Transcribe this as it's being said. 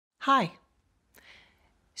Hi.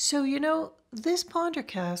 This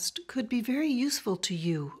Pondercast could be very useful to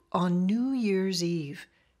you on New Year's Eve.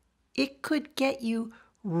 It could get you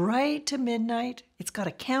right to midnight. It's got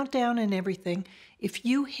a countdown and everything. If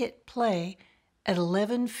you hit play at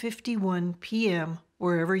 11:51 p.m.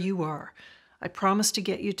 wherever you are, I promise to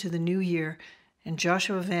get you to the new year. And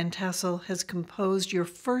Joshua Van Tassel has composed your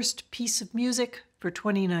first piece of music for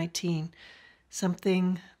 2019.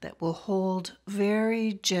 Something that will hold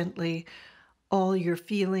very gently all your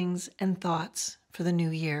feelings and thoughts for the new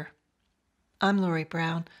year. I'm Lori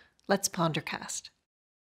Brown. Let's Pondercast.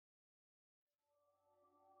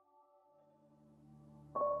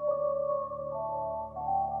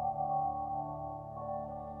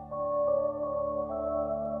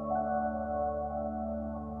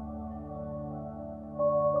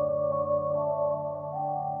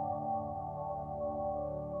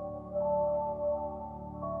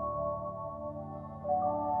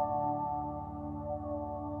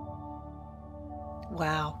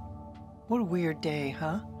 Wow, what a weird day,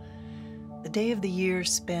 huh? The day of the year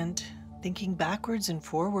spent thinking backwards and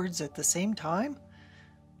forwards at the same time,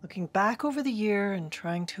 looking back over the year and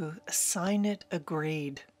trying to assign it a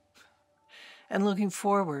grade, and looking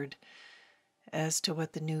forward as to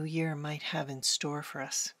what the new year might have in store for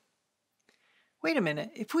us. Wait a minute,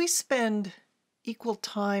 if we spend equal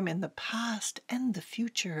time in the past and the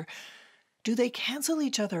future, do they cancel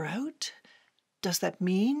each other out? Does that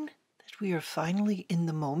mean that we are finally in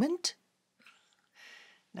the moment?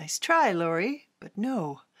 Nice try, Lori, but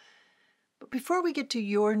no. But before we get to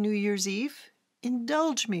your New Year's Eve,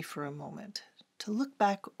 indulge me for a moment to look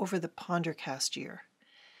back over the Pondercast year.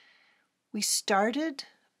 We started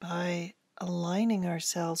by aligning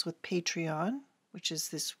ourselves with Patreon, which is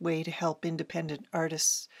this way to help independent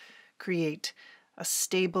artists create a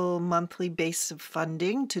stable monthly base of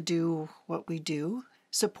funding to do what we do,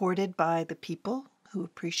 supported by the people who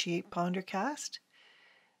appreciate Pondercast.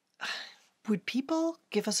 Would people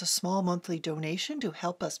give us a small monthly donation to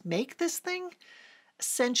help us make this thing?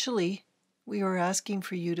 Essentially, we are asking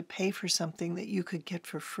for you to pay for something that you could get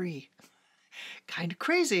for free. Kind of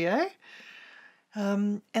crazy, eh?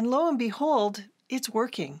 And lo and behold, it's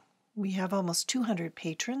working. We have almost 200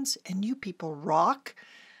 patrons, and you people rock.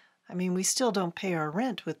 I mean, we still don't pay our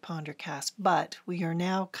rent with Pondercast, but we are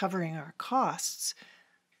now covering our costs,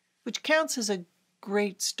 which counts as a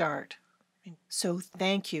great start. So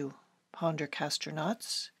thank you,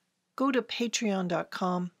 Pondercastronauts. Go to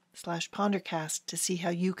patreon.com/Pondercast to see how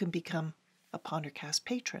you can become a Pondercast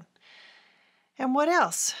patron. And what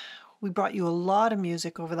else? We brought you a lot of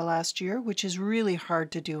music over the last year, which is really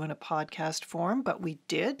hard to do in a podcast form, but we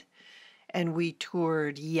did. And we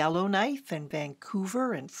toured Yellowknife and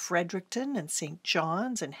Vancouver and Fredericton and St.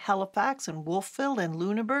 John's and Halifax and Wolfville and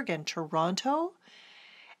Lunenburg and Toronto.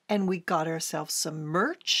 And we got ourselves some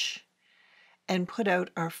merch and put out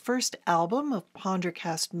our first album of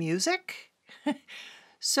Pondercast music.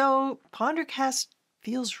 So Pondercast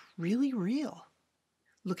feels really real.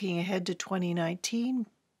 Looking ahead to 2019,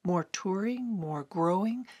 more touring, more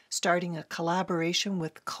growing, starting a collaboration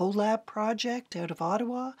with Collab Project out of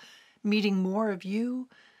Ottawa, meeting more of you,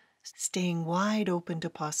 staying wide open to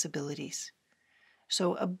possibilities.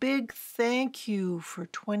 So a big thank you for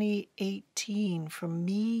 2018 from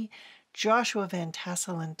me, Joshua Van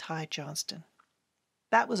Tassel, and Ty Johnston.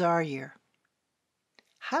 That was our year.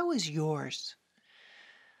 How was yours?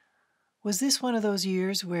 Was this one of those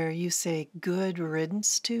years where you say good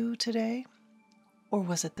riddance to today? Or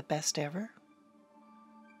was it the best ever?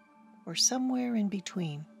 Or somewhere in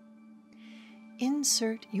between?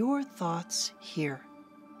 Insert your thoughts here.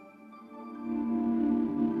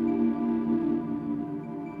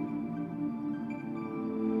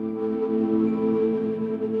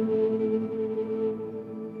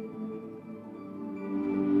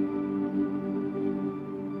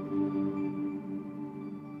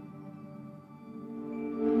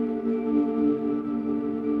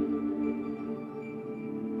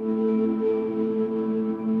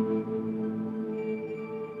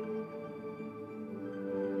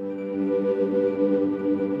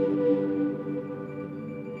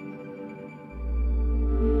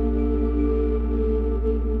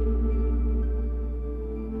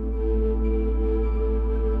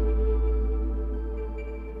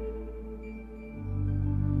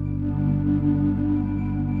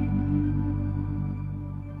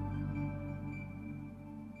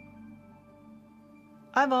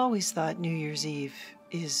 I've always thought New Year's Eve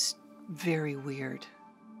is very weird.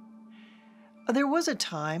 There was a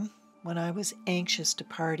time when I was anxious to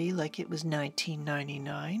party like it was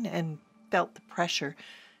 1999 and felt the pressure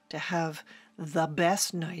to have the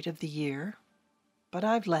best night of the year. but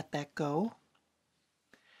I've let that go.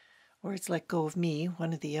 Or it's let go of me,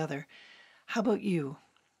 one or the other. How about you?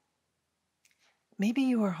 Maybe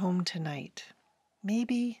you are home tonight.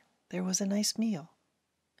 Maybe there was a nice meal.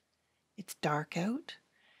 It's dark out.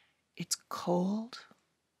 It's cold.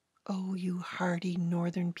 Oh, you hardy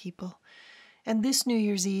northern people. And this New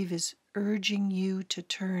Year's Eve is urging you to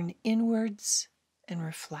turn inwards and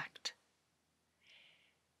reflect.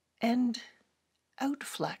 And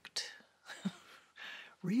outflect.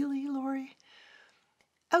 Really, Lori?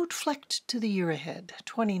 Outflect to the year ahead,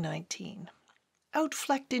 2019.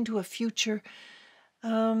 Outflect into a future.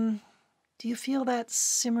 Do you feel that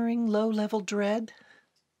simmering low-level dread?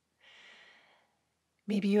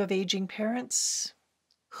 Maybe you have aging parents.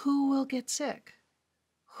 Who will get sick?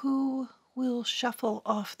 Who will shuffle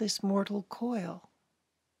off this mortal coil?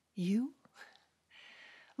 You?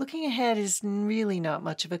 Looking ahead is really not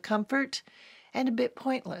much of a comfort and a bit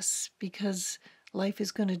pointless because life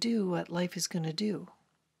is going to do what life is going to do.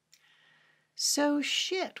 So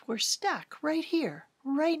shit, we're stuck right here,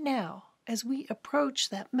 right now, as we approach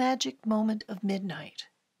that magic moment of midnight.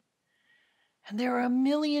 And there are a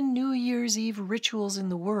million New Year's Eve rituals in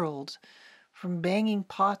the world, from banging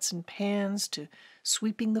pots and pans to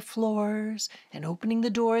sweeping the floors and opening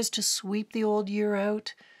the doors to sweep the old year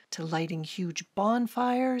out, to lighting huge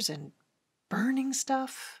bonfires and burning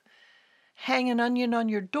stuff. Hang an onion on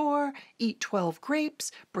your door, eat 12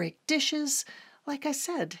 grapes, break dishes. Like I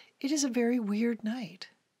said, it is a very weird night.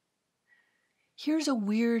 Here's a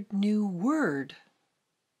weird new word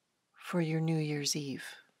for your New Year's Eve.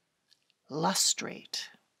 Lustrate.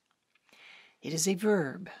 It is a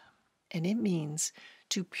verb, and it means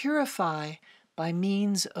to purify by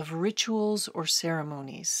means of rituals or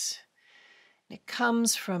ceremonies. It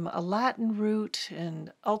comes from a Latin root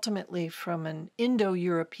and ultimately from an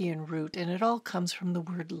Indo-European root, and it all comes from the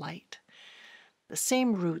word light. The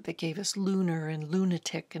same root that gave us lunar and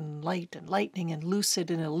lunatic and light and lightning and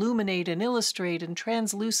lucid and illuminate and illustrate and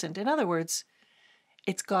translucent. In other words,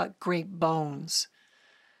 it's got great bones.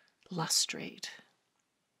 Lustrate.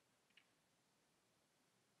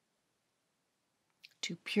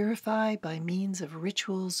 To purify by means of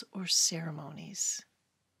rituals or ceremonies.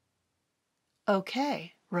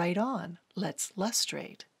 Okay, right on. Let's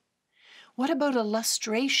lustrate. What about a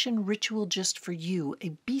lustration ritual just for you,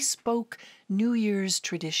 a bespoke New Year's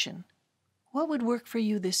tradition? What would work for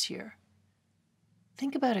you this year?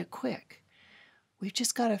 Think about it quick. We've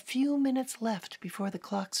just got a few minutes left before the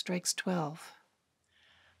clock strikes 12.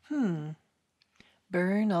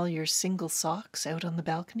 Burn all your single socks out on the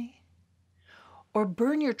balcony? Or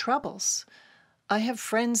burn your troubles. I have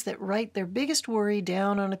friends that write their biggest worry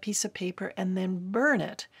down on a piece of paper and then burn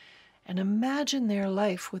it and imagine their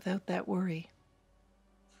life without that worry.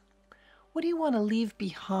 What do you want to leave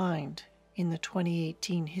behind in the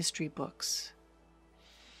 2018 history books?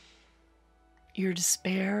 Your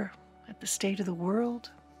despair at the state of the world?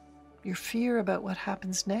 Your fear about what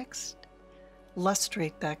happens next?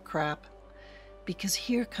 Lustrate that crap, because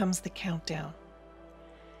here comes the countdown.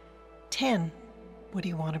 10, what do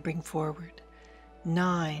you want to bring forward?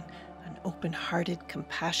 9, an open-hearted,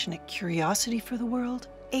 compassionate curiosity for the world.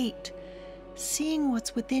 8, seeing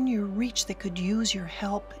what's within your reach that could use your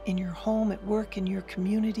help in your home, at work, in your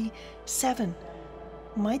community. 7,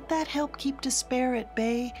 might that help keep despair at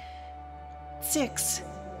bay? 6,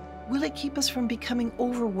 will it keep us from becoming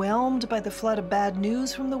overwhelmed by the flood of bad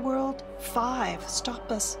news from the world? 5, stop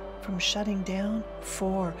us from shutting down.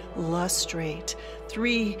 4, lustrate.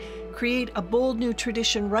 3, create a bold new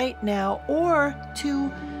tradition right now. Or 2,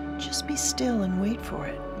 just be still and wait for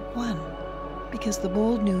it. 1, because the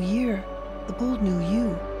bold new year, the bold new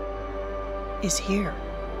you, is here.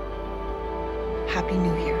 Happy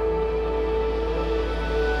New Year.